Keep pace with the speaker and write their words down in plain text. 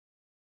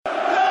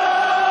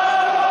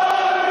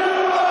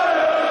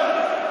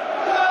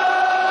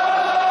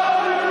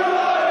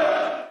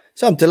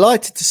So I'm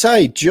delighted to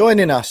say,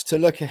 joining us to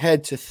look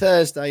ahead to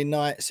Thursday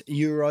night's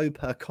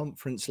Europa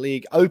Conference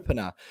League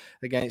opener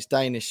against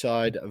Danish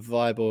side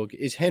Viborg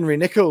is Henry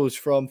Nicholls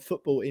from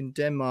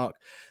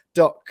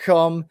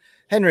footballindenmark.com.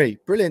 Henry,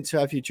 brilliant to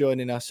have you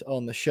joining us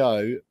on the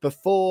show.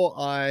 Before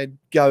I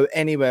go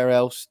anywhere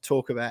else,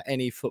 talk about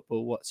any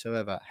football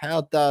whatsoever,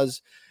 how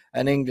does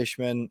an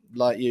Englishman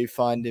like you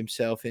find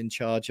himself in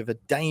charge of a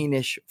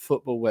Danish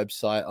football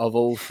website of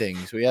all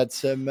things? We had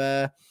some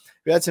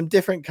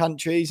different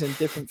countries and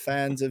different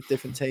fans of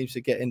different teams to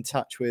get in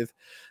touch with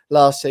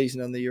last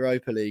season on the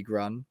Europa League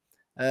run.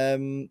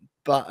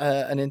 But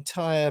an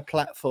entire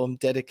platform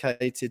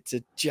dedicated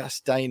to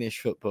just Danish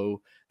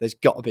football, there's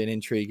got to be an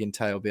intriguing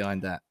tale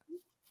behind that.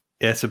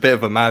 Yeah, it's a bit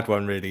of a mad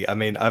one, really. I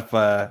mean, I've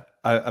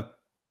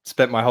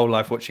spent my whole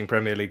life watching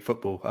Premier League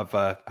football. I've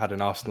had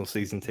an Arsenal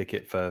season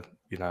ticket for,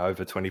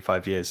 over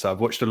 25 years. So I've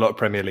watched a lot of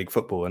Premier League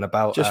football, and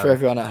about just for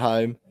everyone at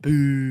home.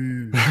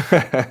 Boo.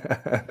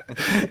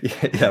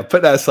 yeah,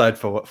 put that aside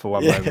for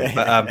one moment.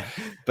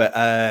 But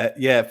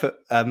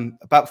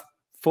about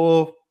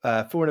four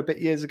and a bit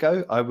years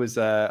ago, I was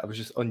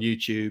just on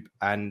YouTube,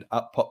 and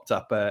up popped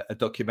up a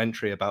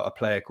documentary about a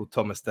player called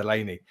Thomas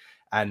Delaney.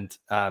 And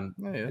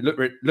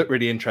it looked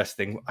really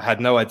interesting. I had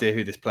no idea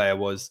who this player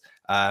was.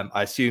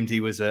 I assumed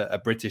he was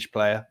a British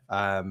player.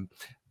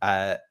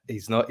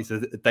 He's not. He's a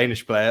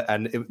Danish player.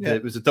 And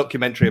it was a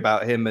documentary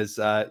about him as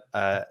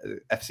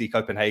FC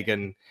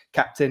Copenhagen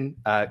captain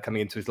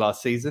coming into his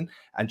last season.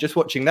 And just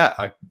watching that,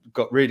 I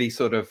got really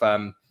sort of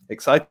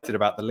excited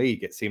about the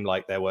league. It seemed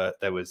like there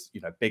was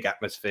big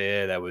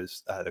atmosphere. There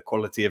was the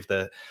quality of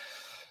the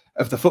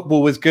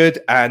football was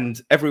good,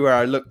 and everywhere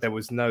I looked there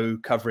was no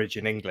coverage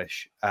in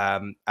English,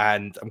 and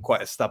I'm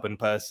quite a stubborn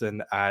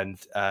person, and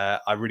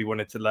I really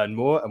wanted to learn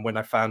more. And when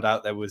I found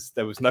out there was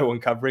no one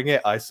covering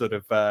it, I sort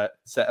of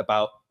set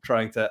about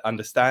trying to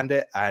understand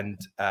it. And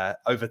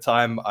over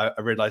time I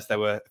realized there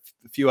were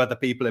a few other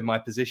people in my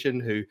position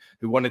who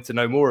wanted to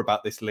know more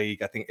about this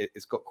league. I think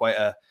it's got quite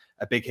a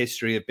big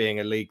history of being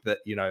a league that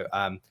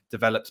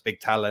develops big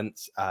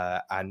talents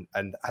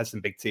and has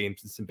some big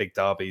teams and some big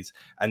derbies.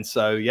 And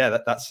so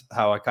that's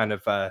how I kind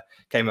of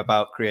came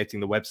about creating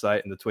the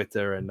website and the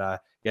Twitter. And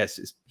yes,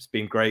 it's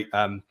been great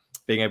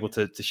being able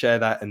to share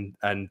that,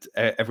 and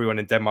everyone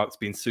in Denmark's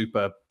been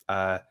super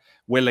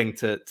willing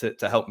to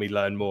help me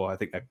learn more. I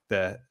think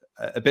they're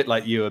a bit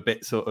like you, a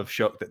bit sort of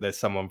shocked that there's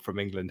someone from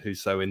England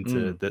who's so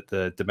into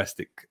the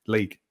domestic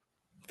league.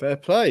 Fair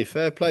play,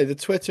 fair play. The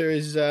Twitter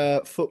is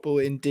Football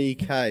in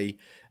DK.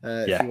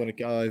 If you want to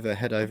go over,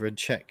 head over and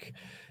check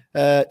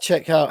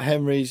out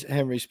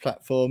Henry's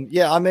platform.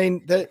 Yeah, I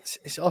mean,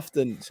 it's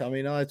often. So I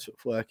mean, I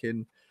work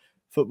in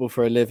football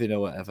for a living or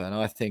whatever, and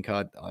I think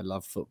I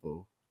love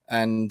football,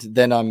 and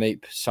then I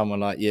meet someone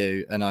like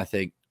you, and I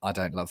think I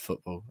don't love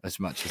football as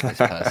much as this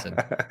person.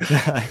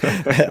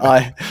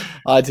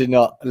 I do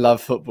not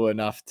love football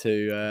enough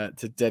to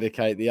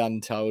dedicate the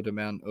untold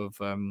amount of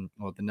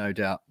or the no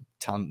doubt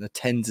the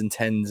tens and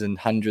tens and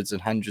hundreds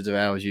of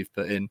hours you've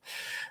put in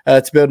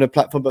to build a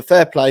platform. But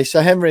fair play.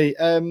 So Henry,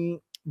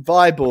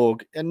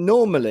 Viborg, and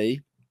normally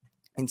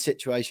in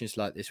situations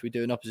like this, we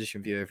do an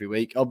opposition view every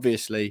week.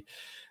 Obviously,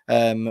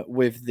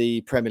 with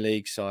the Premier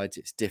League sides,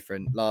 it's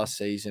different. Last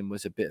season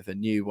was a bit of a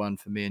new one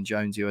for me and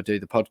Jonesy, who I do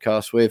the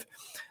podcast with.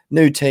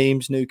 New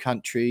teams, new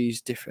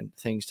countries, different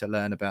things to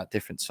learn about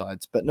different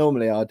sides. But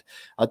normally I'd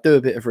do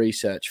a bit of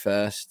research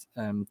first,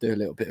 do a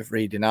little bit of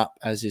reading up,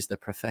 as is the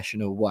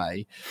professional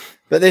way.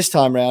 But this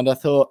time round, I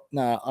thought,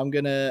 no, I'm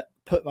going to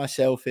put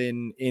myself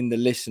in the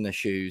listener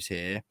shoes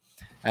here.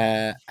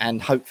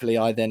 And hopefully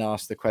I then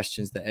ask the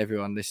questions that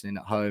everyone listening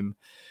at home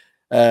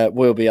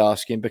will be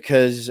asking,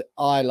 because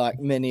I, like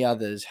many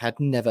others, had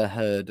never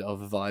heard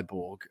of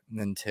Viborg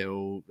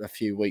until a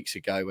few weeks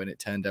ago, when it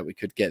turned out we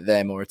could get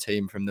them or a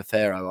team from the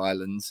Faroe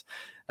Islands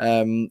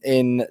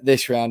in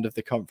this round of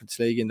the Conference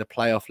League, in the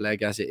playoff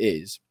leg as it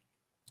is.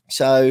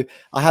 So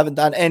I haven't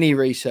done any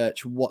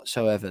research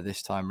whatsoever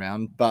this time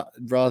round, but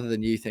rather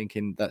than you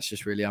thinking that's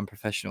just really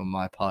unprofessional on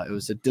my part, it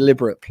was a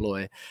deliberate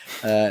ploy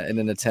in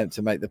an attempt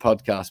to make the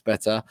podcast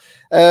better.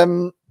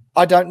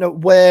 I don't know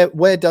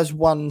where does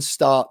one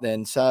start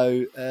then?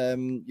 So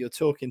you're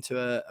talking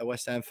to a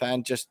West Ham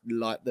fan, just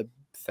like the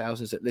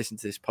thousands that listen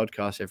to this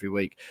podcast every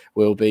week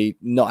will be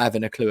not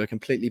having a clue, a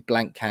completely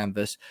blank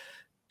canvas.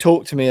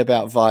 Talk to me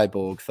about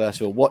Viborg first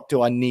of all. What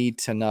do I need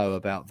to know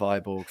about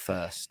Viborg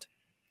first?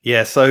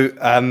 Yeah, so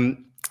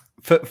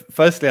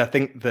firstly, I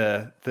think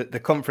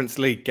the Conference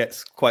League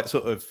gets quite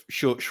sort of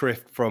short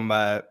shrift from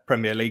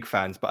Premier League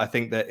fans, but I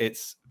think that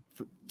it's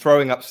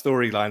throwing up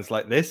storylines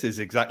like this is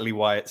exactly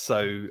why it's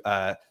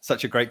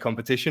such a great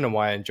competition, and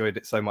why I enjoyed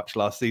it so much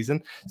last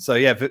season. So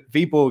yeah,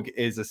 Viborg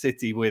is a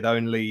city with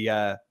only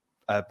a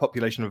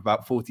population of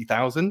about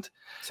 40,000.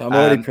 So I'm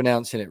already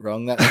pronouncing it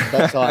wrong.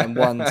 That's item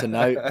one to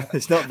note.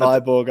 It's not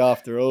Viborg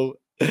after all.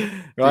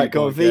 Right,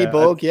 go on,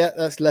 Viborg. Yeah,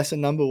 that's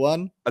lesson number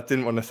one. I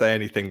didn't want to say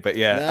anything, but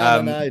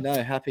yeah.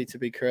 No. Happy to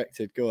be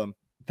corrected. Go on.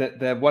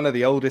 they're one of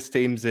the oldest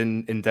teams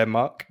in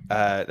Denmark.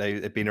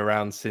 They've been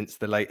around since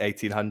the late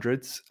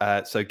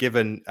 1800s. So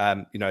given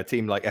a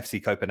team like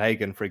FC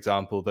Copenhagen, for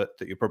example, that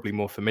you're probably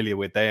more familiar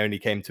with, they only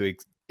came to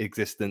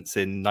existence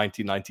in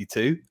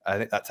 1992. I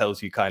think that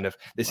tells you kind of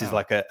this is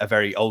like a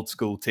very old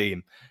school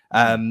team.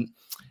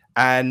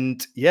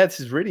 And yeah,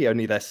 this is really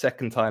only their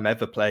second time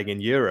ever playing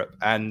in Europe.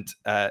 And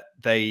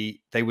they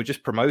were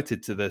just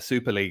promoted to the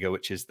Superliga,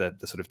 which is the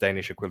sort of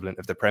Danish equivalent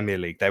of the Premier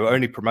League. They were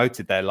only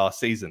promoted there last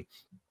season.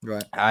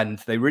 Right. And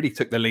they really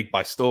took the league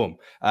by storm.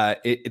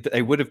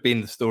 They would have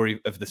been the story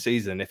of the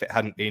season if it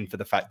hadn't been for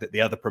the fact that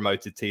the other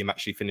promoted team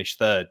actually finished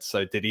third,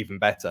 so did even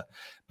better.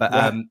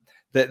 But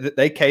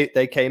they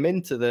came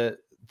into the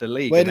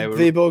league. Where did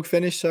Viborg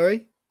finish,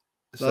 sorry?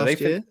 So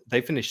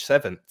they finished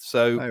seventh.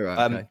 So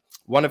okay.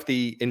 One of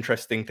the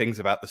interesting things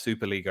about the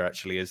Superliga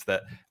actually is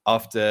that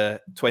after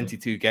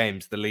 22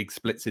 games, the league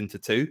splits into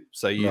two.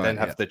 So you then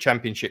have the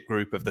championship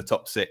group of the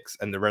top six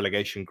and the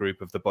relegation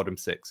group of the bottom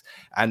six.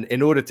 And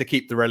in order to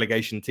keep the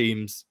relegation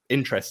teams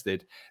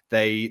interested,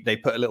 they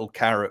put a little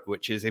carrot,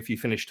 which is if you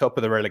finish top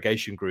of the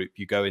relegation group,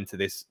 you go into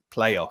this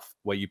playoff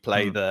where you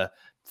play the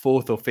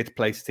fourth or fifth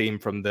place team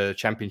from the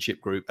championship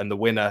group, and the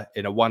winner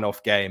in a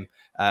one-off game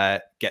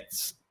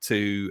gets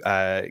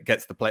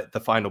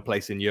the final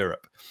place in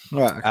Europe.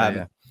 Right.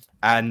 Okay,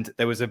 And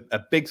there was a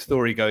big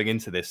story going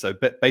into this. So,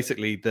 but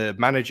basically, the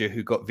manager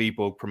who got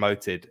Viborg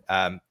promoted,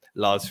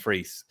 Lars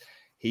Friis,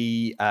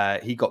 he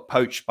got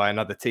poached by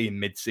another team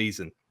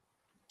mid-season,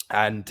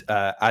 and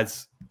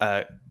as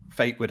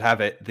fate would have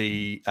it,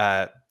 the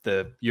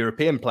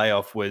European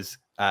playoff was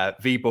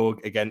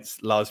Viborg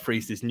against Lars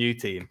Friis's new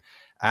team.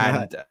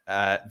 And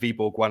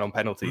Viborg won on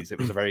penalties. It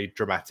was a very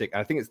dramatic. And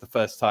I think it's the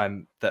first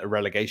time that a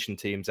relegation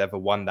team's ever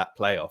won that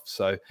playoff.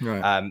 So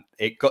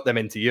it got them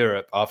into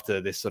Europe after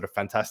this sort of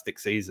fantastic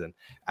season.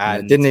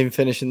 And didn't even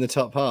finish in the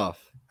top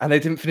half. And they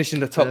didn't finish in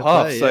the top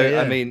half. So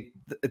I mean,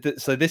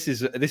 so this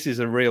is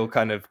a real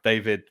kind of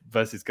David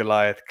versus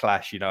Goliath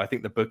clash. You know, I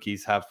think the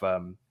bookies have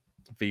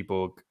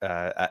Viborg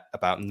at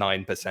about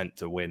 9%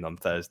 to win on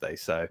Thursday.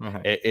 So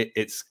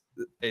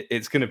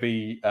it's going to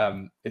be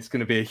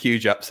a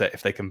huge upset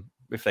if they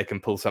can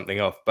pull something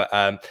off.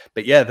 But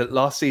yeah, the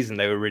last season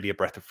they were really a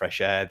breath of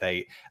fresh air.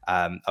 They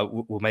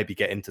we'll maybe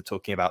get into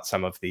talking about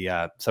some of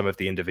the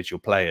individual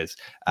players.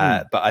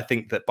 But I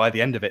think that by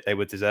the end of it, they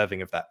were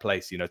deserving of that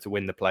place, you know, to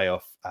win the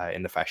playoff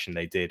in the fashion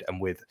they did,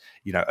 and with,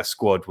 you know, a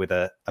squad with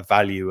a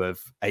value of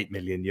 8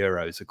 million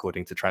euros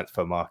according to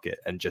Transfer Market,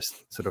 and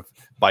just sort of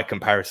by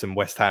comparison,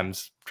 West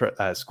Ham's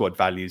squad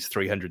values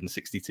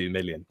 362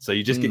 million. So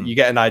you just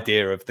get an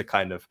idea of the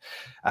kind of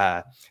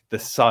the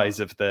size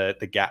of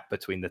the gap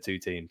between the two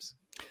teams.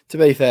 To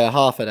be fair,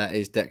 half of that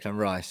is Declan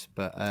Rice,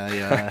 but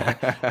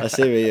I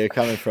see where you're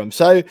coming from.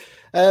 So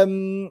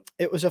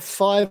it was a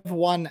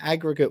 5-1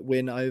 aggregate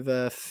win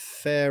over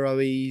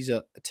Faroese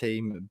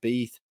team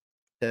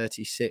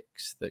B36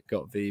 that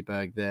got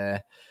Viborg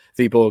there,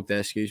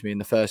 in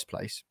the first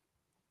place.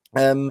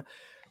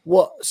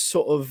 What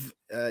sort of,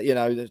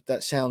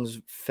 that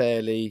sounds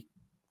fairly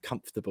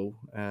comfortable.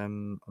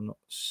 I'm not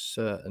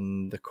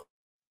certain the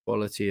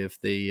quality of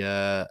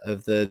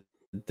the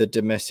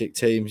domestic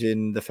teams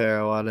in the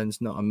Faroe Islands,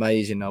 not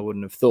amazing, I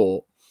wouldn't have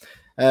thought.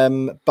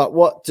 But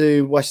what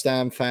do West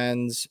Ham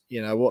fans,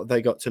 what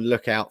they got to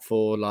look out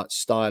for, like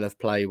style of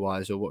play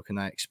wise, or what can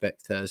they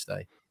expect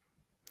Thursday?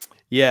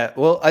 Yeah,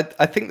 well,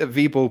 I think that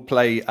Viborg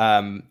play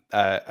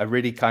a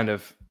really kind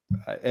of,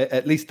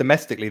 at least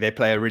domestically, they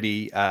play a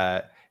really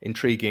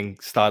intriguing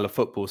style of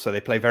football. So they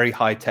play very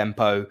high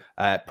tempo.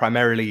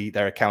 Primarily,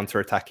 they're a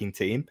counter-attacking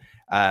team.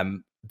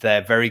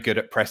 They're very good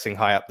at pressing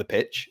high up the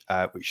pitch,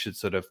 which should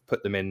sort of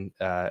put them in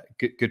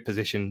good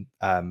position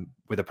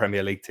with a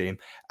Premier League team.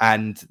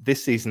 And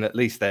this season, at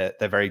least, they're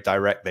very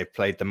direct. They've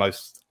played the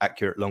most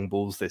accurate long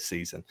balls this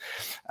season.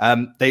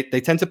 They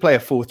tend to play a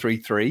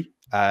 4-3-3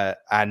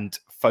 and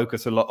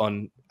focus a lot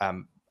on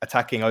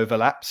attacking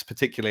overlaps,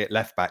 particularly at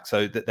left back.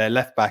 So that their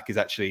left back is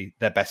actually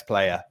their best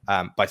player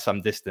by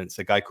some distance,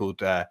 a guy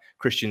called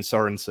Christian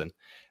Sorensen.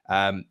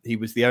 He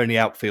was the only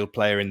outfield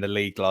player in the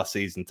league last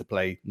season to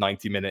play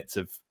 90 minutes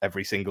of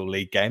every single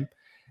league game.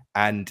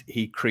 And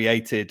he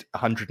created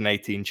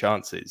 118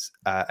 chances.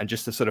 And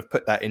just to sort of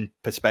put that in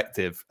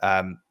perspective,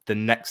 the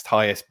next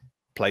highest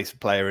placed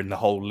player in the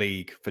whole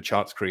league for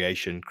chance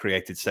creation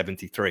created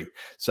 73.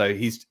 So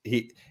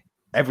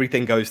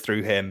everything goes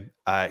through him.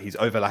 He's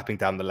overlapping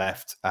down the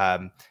left.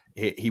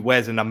 He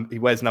wears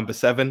number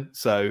 7.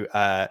 So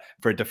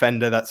for a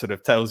defender, that sort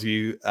of tells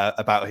you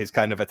about his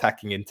kind of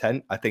attacking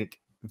intent. I think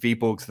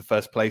Viborg's the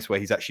first place where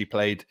he's actually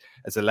played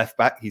as a left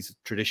back. He's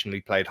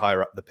traditionally played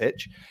higher up the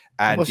pitch.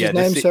 And what's his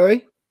name?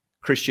 Sorry,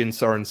 Christian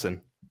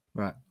Sorensen.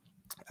 Right.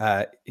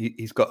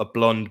 He's got a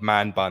blonde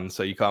man bun,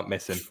 so you can't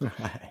miss him.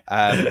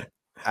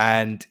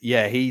 And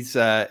yeah, he's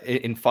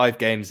in 5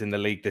 games in the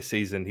league this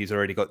season, he's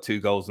already got 2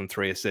 goals and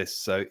 3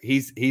 assists. So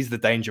he's the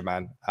danger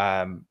man.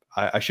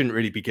 I shouldn't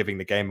really be giving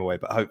the game away,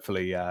 but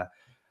hopefully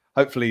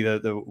hopefully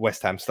the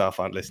West Ham staff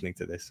aren't listening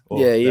to this.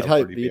 Yeah, you'd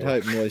hope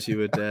Moyes you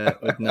would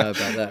know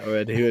about that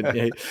already, wouldn't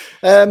you?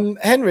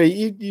 Henry,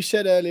 you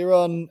said earlier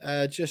on,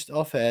 just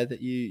off air,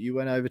 that you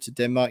went over to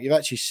Denmark. You've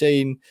actually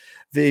seen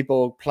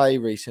Viborg play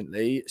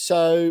recently.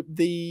 So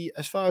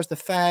as far as the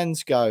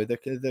fans go,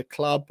 the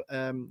club,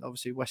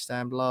 obviously West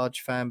Ham,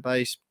 large fan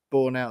base,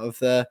 born out of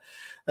the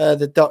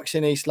Docks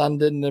in East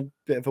London, a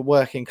bit of a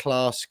working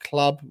class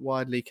club,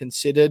 widely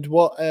considered.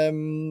 What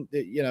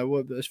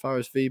as far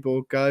as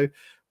Viborg go,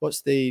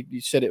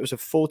 you said it was a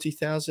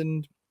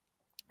 40,000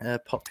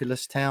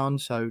 populous town,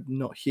 so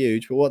not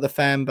huge, but what the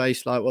fan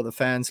base like, what the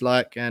fans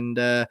like, and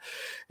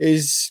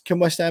can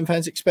West Ham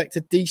fans expect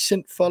a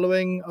decent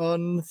following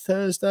on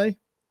Thursday?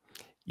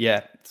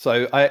 Yeah,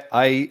 so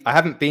I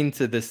haven't been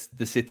to the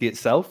city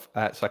itself,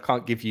 so I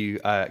can't give you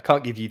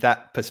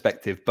that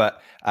perspective.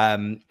 But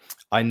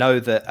I know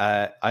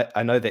that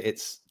I know that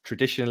it's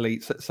traditionally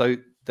so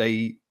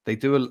they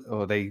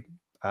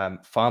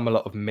farm a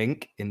lot of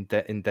mink in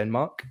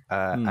Denmark,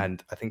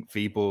 and I think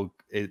Viborg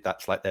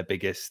that's like their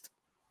biggest.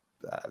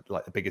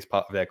 Like the biggest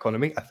part of their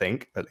economy, I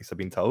think. At least I've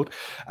been told.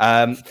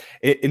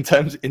 In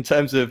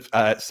terms of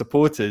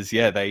supporters,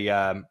 yeah, they.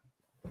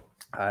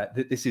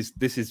 This is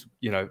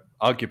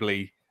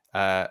arguably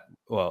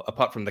well,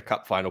 apart from the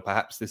cup final,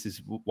 perhaps this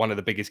is one of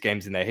the biggest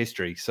games in their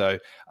history. So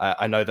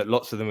I know that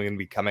lots of them are going to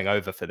be coming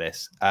over for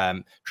this.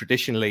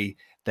 Traditionally,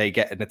 they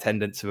get an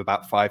attendance of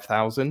about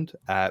 5,000, which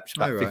is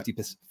about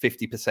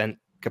 50%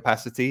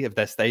 capacity of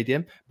their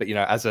stadium. But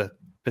as a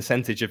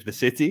percentage of the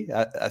city,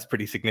 that's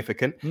pretty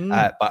significant.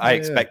 But I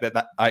expect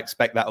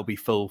that will be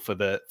full for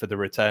the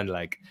return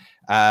leg.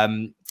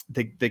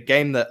 The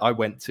game that I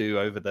went to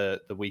over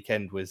the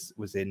weekend was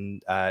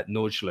in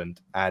Nordsjælland,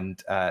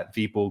 and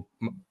Viborg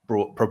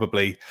brought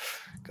probably,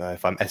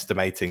 if I'm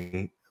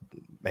estimating,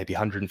 maybe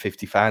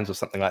 150 fans or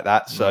something like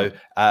that. So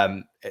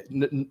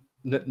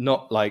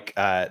not like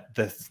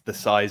the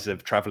size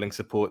of traveling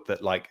support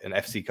that like an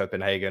FC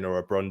Copenhagen or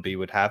a Brøndby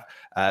would have,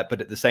 but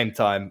at the same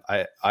time,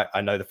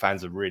 I know the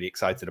fans are really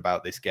excited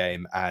about this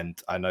game,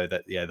 and I know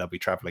that they'll be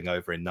traveling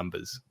over in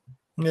numbers.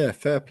 Yeah,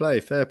 fair play.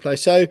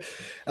 So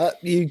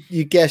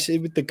you guess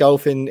with the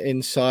golf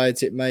in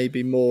sides, it may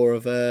be more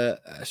of a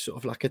sort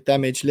of like a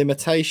damage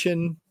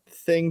limitation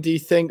thing, do you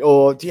think?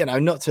 Or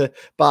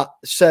but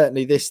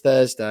certainly this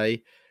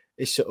Thursday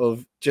is sort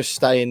of just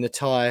stay in the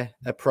tie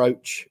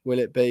approach, will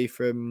it be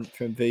from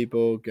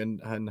Viborg,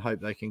 and hope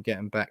they can get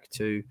them back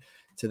to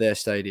their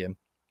stadium?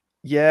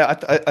 Yeah,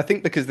 I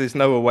think because there's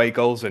no away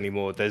goals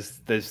anymore, there's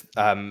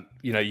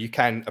you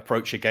can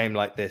approach a game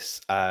like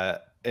this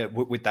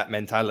with that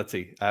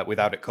mentality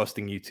without it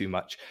costing you too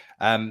much.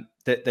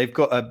 They've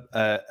got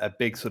a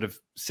big sort of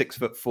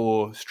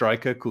 6'4"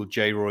 striker called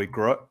J. Roy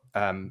Grot,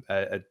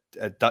 a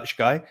Dutch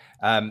guy.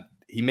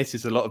 He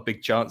misses a lot of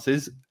big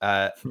chances,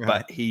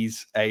 but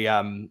he's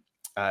a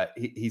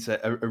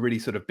really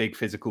sort of big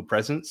physical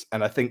presence,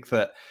 and I think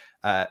that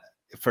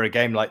for a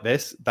game like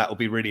this, that will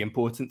be really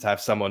important to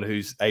have someone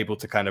who's able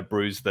to kind of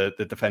bruise the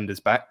defenders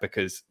back,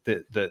 because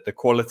the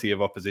quality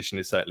of opposition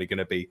is certainly going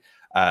to be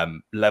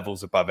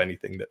levels above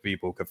anything that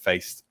Viborg have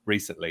faced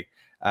recently.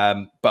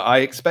 But I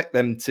expect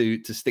them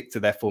to stick to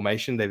their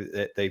formation.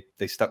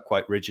 They stuck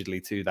quite rigidly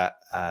to that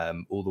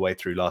all the way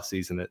through last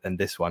season and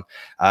this one,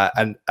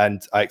 and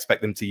I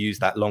expect them to use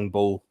that long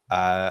ball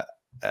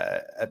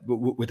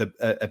with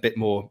a bit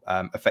more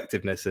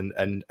effectiveness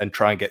and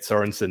try and get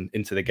Sorensen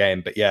into the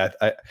game. But yeah,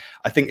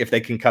 I think if they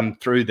can come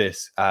through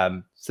this,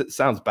 it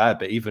sounds bad,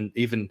 but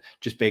even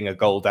just being a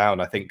goal down,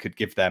 I think could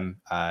give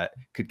them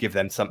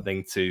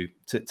something to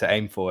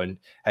aim for. And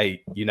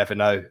hey, you never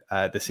know.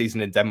 The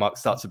season in Denmark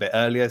starts a bit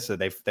earlier, so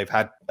they've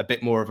had a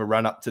bit more of a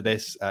run up to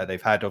this.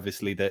 They've had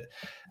obviously the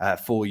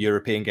 4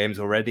 European games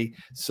already,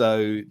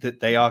 so that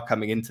they are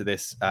coming into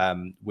this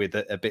with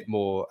a bit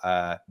more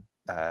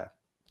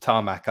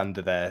tarmac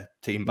under their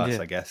team bus,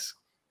 I guess.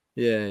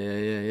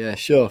 Yeah.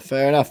 Sure,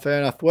 fair enough.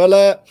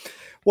 Well,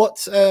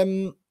 what's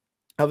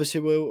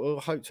obviously we'll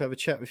hope to have a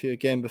chat with you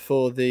again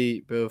before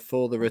the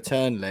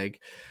return leg.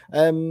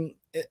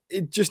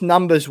 Just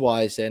numbers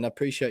wise, then I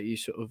appreciate you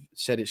sort of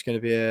said it's going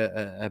to be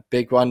a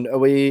big one.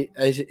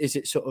 Is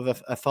it sort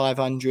of a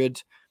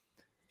 500?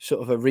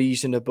 Sort of a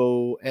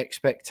reasonable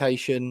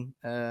expectation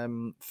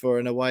for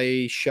an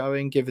away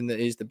showing, given that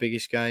it is the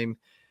biggest game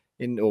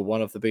or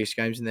one of the biggest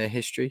games in their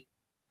history?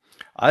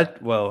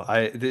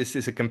 This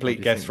is a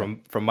complete guess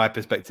from my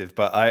perspective,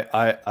 but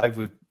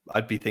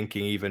I'd be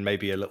thinking even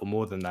maybe a little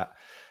more than that.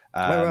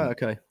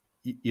 Okay.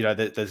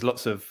 There's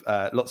lots of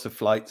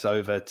flights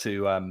over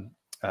to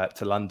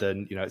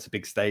London. It's a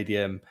big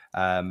stadium.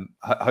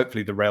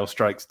 Hopefully the rail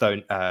strikes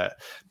don't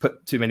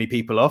put too many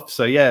people off.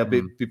 So yeah,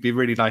 it'd be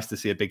really nice to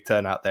see a big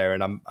turnout there.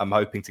 And I'm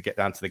hoping to get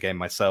down to the game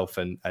myself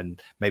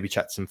and maybe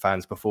chat to some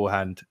fans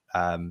beforehand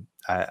and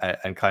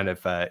kind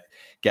of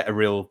get a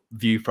real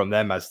view from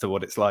them as to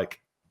what it's like.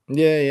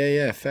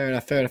 Yeah. Fair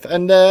enough.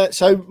 And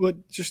so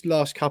just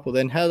last couple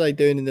then, how are they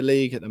doing in the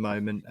league at the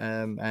moment?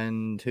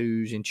 And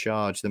who's in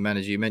charge? The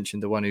manager, you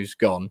mentioned the one who's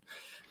gone.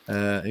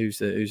 Who's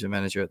the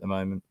manager at the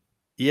moment?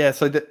 Yeah,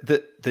 so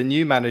the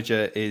new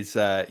manager is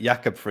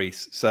Jakob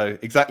Friis, so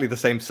exactly the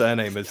same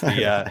surname as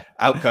the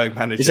outgoing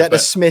manager. Is that the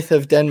Smith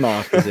of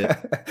Denmark? Is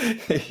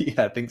it?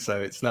 Yeah, I think so.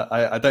 It's not.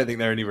 I don't think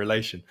they're any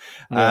relation.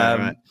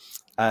 Yeah,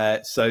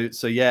 right. So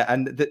yeah,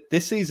 and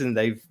this season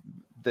they've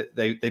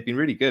been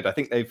really good. I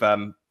think they've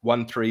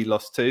won 3,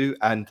 lost 2,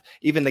 and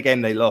even the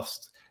game they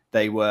lost,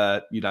 they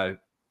were, you know,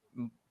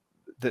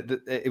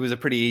 it was a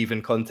pretty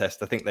even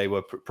contest. I think they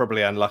were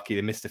probably unlucky.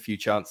 They missed a few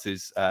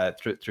chances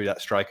through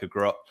that striker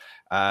Grot.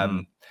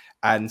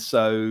 And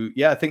so,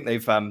 yeah, I think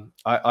they've.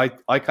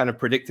 I kind of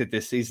predicted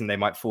this season they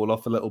might fall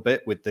off a little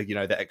bit with the, you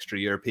know, the extra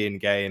European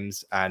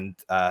games, and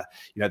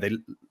you know, they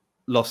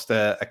lost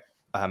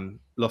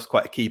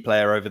quite a key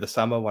player over the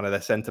summer, one of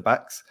their centre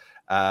backs.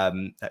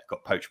 That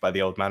got poached by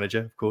the old manager,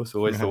 of course,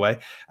 always the way.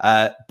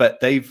 But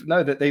they've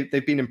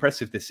been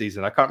impressive this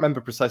season. I can't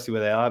remember precisely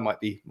where they are. Might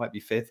be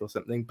 5th or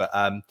something. But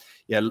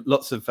yeah,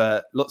 lots of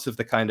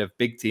the kind of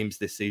big teams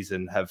this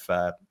season have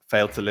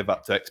failed to live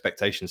up to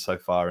expectations so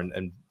far,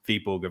 and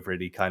Viborg have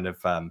really kind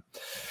of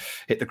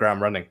hit the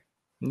ground running.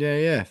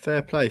 Yeah,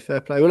 fair play.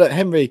 Well, look,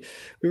 Henry,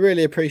 we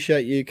really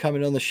appreciate you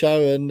coming on the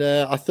show, and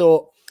I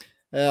thought.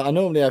 I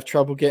normally have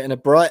trouble getting a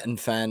Brighton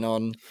fan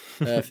on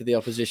for the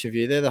opposition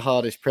view. They're the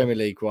hardest Premier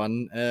League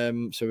one.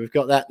 So we've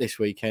got that this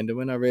weekend. And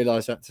when I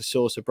realised I had to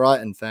source a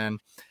Brighton fan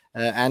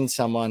and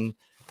someone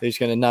who's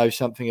going to know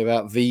something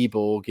about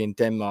Viborg in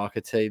Denmark,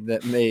 a team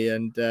that me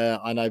and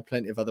I know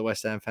plenty of other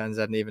West Ham fans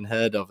hadn't even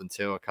heard of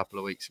until a couple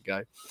of weeks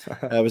ago,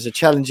 it was a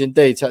challenge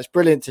indeed. So it's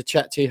brilliant to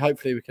chat to you.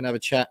 Hopefully we can have a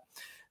chat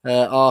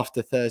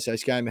after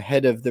Thursday's game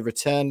ahead of the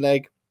return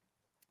leg.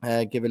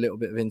 Give a little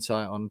bit of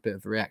insight on a bit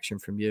of a reaction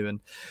from you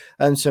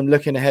and some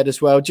looking ahead as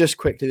well. Just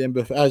quickly then,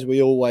 as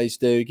we always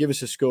do, give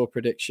us a score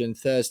prediction.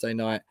 Thursday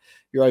night,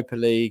 Europa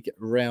League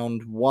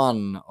round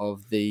 1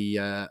 of the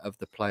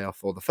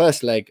playoff, or the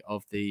first leg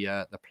of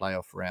the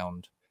playoff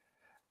round.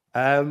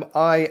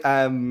 I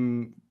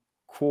am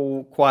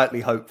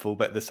quietly hopeful,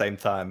 but at the same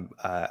time,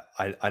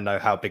 I know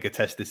how big a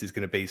test this is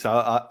going to be. So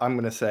I'm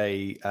going to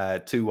say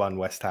 2-1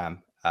 West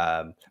Ham.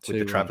 With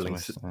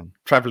the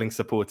traveling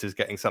supporters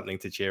getting something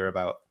to cheer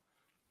about.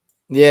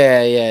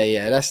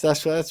 Yeah.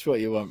 That's what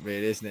you want,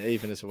 really, isn't it?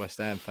 Even as a West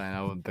Ham fan,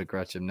 I wouldn't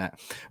begrudge him that.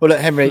 Well, look,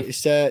 Henry,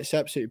 it's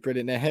absolutely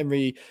brilliant. Now,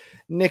 Henry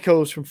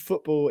Nicholls from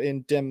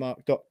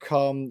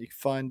footballindenmark.com. You can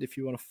find, if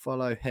you want to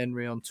follow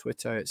Henry on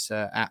Twitter, it's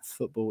at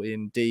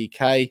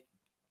footballindk.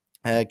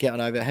 Get on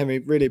over, Henry.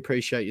 Really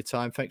appreciate your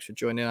time. Thanks for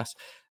joining us.